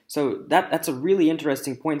So that's a really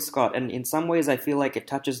interesting point, Scott. And in some ways, I feel like it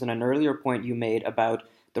touches on an earlier point you made about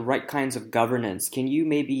the right kinds of governance. Can you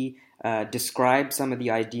maybe describe some of the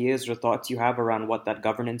ideas or thoughts you have around what that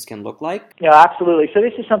governance can look like? Yeah, absolutely. So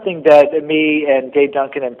this is something that me and Dave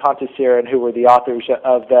Duncan and Pontus Siren, who were the authors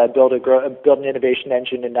of the Build an Innovation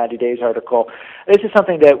Engine in 90 Days article, this is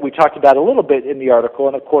something that we talked about a little bit in the article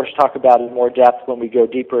and, of course, talk about in more depth when we go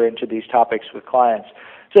deeper into these topics with clients.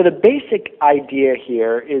 So the basic idea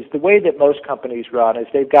here is the way that most companies run is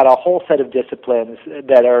they've got a whole set of disciplines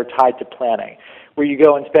that are tied to planning, where you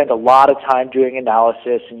go and spend a lot of time doing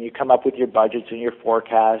analysis and you come up with your budgets and your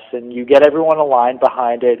forecasts and you get everyone aligned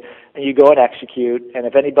behind it and you go and execute. And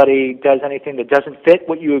if anybody does anything that doesn't fit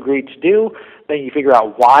what you agreed to do, then you figure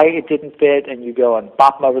out why it didn't fit and you go and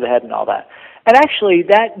bop them over the head and all that. And actually,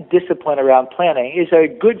 that discipline around planning is a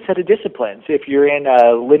good set of disciplines if you're in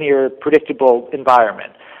a linear, predictable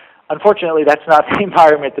environment. Unfortunately, that's not the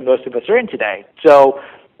environment that most of us are in today. So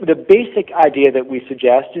the basic idea that we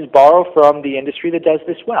suggest is borrow from the industry that does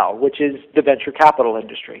this well, which is the venture capital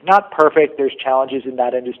industry. Not perfect, there's challenges in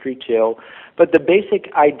that industry too, but the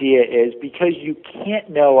basic idea is because you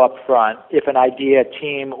can't know up front if an idea,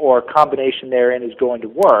 team, or combination therein is going to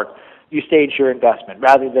work, you stage your investment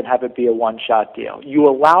rather than have it be a one-shot deal. You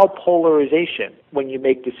allow polarization when you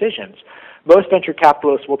make decisions. Most venture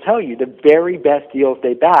capitalists will tell you the very best deals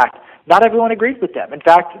they backed, not everyone agreed with them. In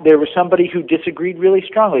fact, there was somebody who disagreed really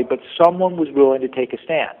strongly, but someone was willing to take a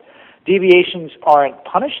stand. Deviations aren't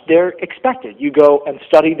punished, they're expected. You go and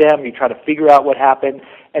study them, you try to figure out what happened,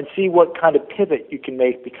 and see what kind of pivot you can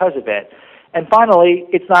make because of it. And finally,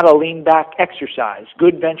 it's not a lean-back exercise.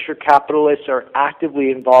 Good venture capitalists are actively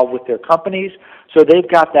involved with their companies, so they've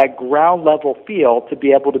got that ground-level feel to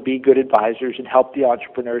be able to be good advisors and help the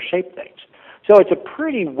entrepreneurs shape things. So it's a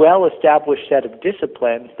pretty well-established set of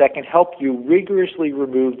disciplines that can help you rigorously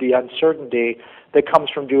remove the uncertainty that comes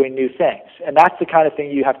from doing new things. And that's the kind of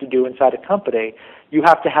thing you have to do inside a company. You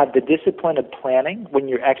have to have the discipline of planning when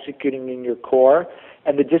you're executing in your core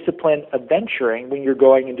and the discipline of venturing when you're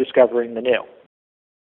going and discovering the new.